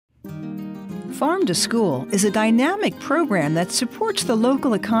Farm to School is a dynamic program that supports the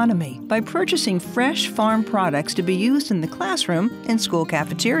local economy by purchasing fresh farm products to be used in the classroom and school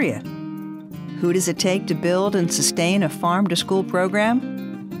cafeteria. Who does it take to build and sustain a Farm to School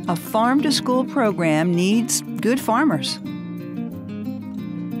program? A Farm to School program needs good farmers.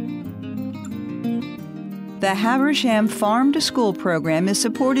 The Habersham Farm to School program is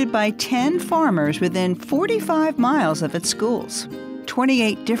supported by 10 farmers within 45 miles of its schools.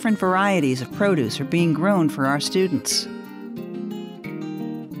 28 different varieties of produce are being grown for our students.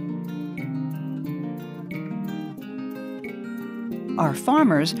 Our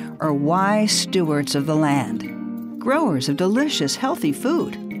farmers are wise stewards of the land, growers of delicious, healthy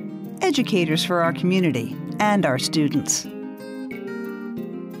food, educators for our community and our students.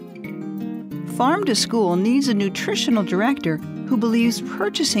 Farm to School needs a nutritional director who believes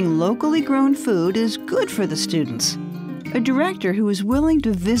purchasing locally grown food is good for the students. A director who is willing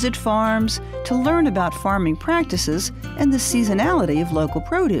to visit farms to learn about farming practices and the seasonality of local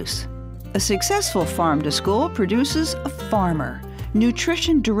produce. A successful Farm to School produces a farmer,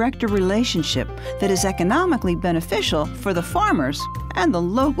 nutrition director relationship that is economically beneficial for the farmers and the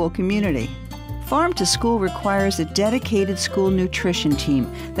local community. Farm to School requires a dedicated school nutrition team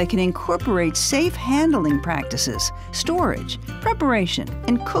that can incorporate safe handling practices, storage, preparation,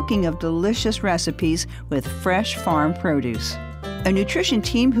 and cooking of delicious recipes with fresh farm produce. A nutrition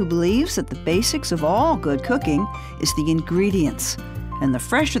team who believes that the basics of all good cooking is the ingredients, and the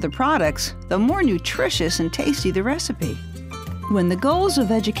fresher the products, the more nutritious and tasty the recipe. When the goals of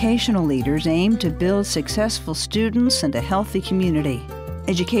educational leaders aim to build successful students and a healthy community,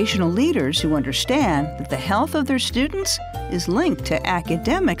 educational leaders who understand that the health of their students is linked to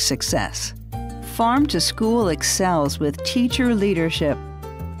academic success. Farm to School excels with teacher leadership.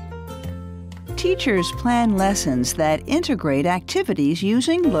 Teachers plan lessons that integrate activities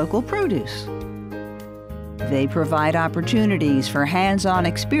using local produce. They provide opportunities for hands-on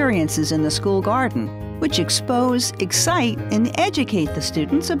experiences in the school garden, which expose, excite, and educate the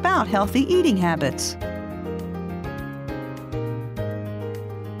students about healthy eating habits.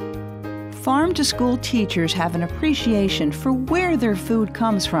 Farm to School teachers have an appreciation for where their food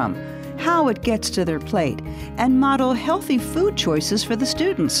comes from, how it gets to their plate, and model healthy food choices for the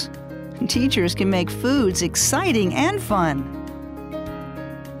students. Teachers can make foods exciting and fun.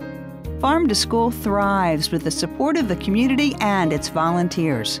 Farm to School thrives with the support of the community and its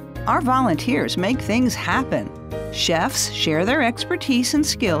volunteers. Our volunteers make things happen. Chefs share their expertise and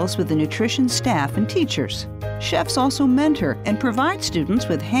skills with the nutrition staff and teachers. Chefs also mentor and provide students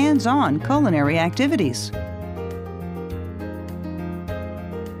with hands-on culinary activities.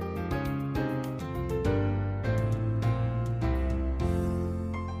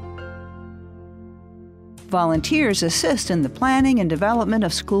 Volunteers assist in the planning and development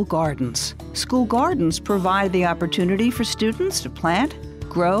of school gardens. School gardens provide the opportunity for students to plant,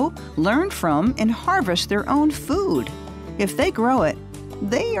 grow, learn from, and harvest their own food. If they grow it,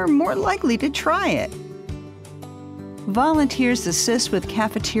 they are more likely to try it. Volunteers assist with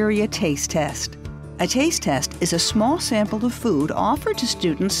cafeteria taste test. A taste test is a small sample of food offered to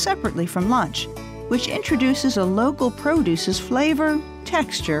students separately from lunch, which introduces a local produce's flavor,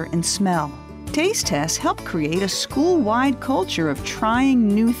 texture, and smell. Taste tests help create a school-wide culture of trying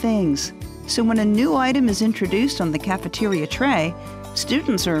new things. So when a new item is introduced on the cafeteria tray,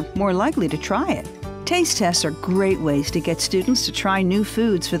 students are more likely to try it. Taste tests are great ways to get students to try new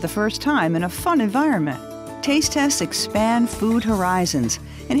foods for the first time in a fun environment. Taste tests expand food horizons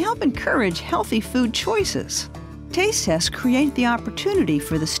and help encourage healthy food choices. Taste tests create the opportunity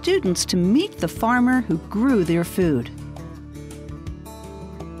for the students to meet the farmer who grew their food.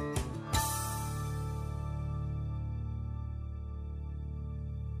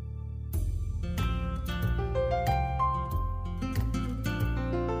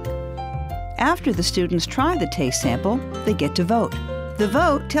 After the students try the taste sample, they get to vote. The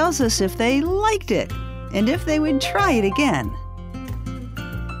vote tells us if they liked it and if they would try it again.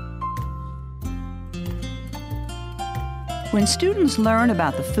 When students learn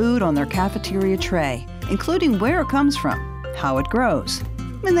about the food on their cafeteria tray, including where it comes from, how it grows,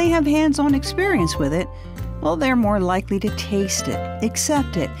 when they have hands-on experience with it, well, they're more likely to taste it,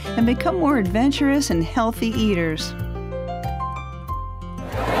 accept it, and become more adventurous and healthy eaters.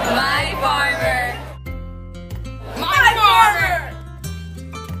 My farmer! My farmer!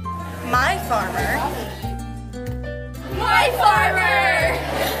 My farmer! My farmer!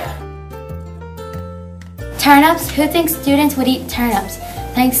 Turnips. Who thinks students would eat turnips?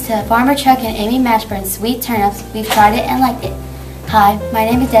 Thanks to Farmer Chuck and Amy Mashburn's sweet turnips, we've tried it and liked it. Hi, my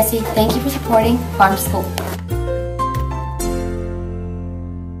name is Desi. Thank you for supporting Farm School.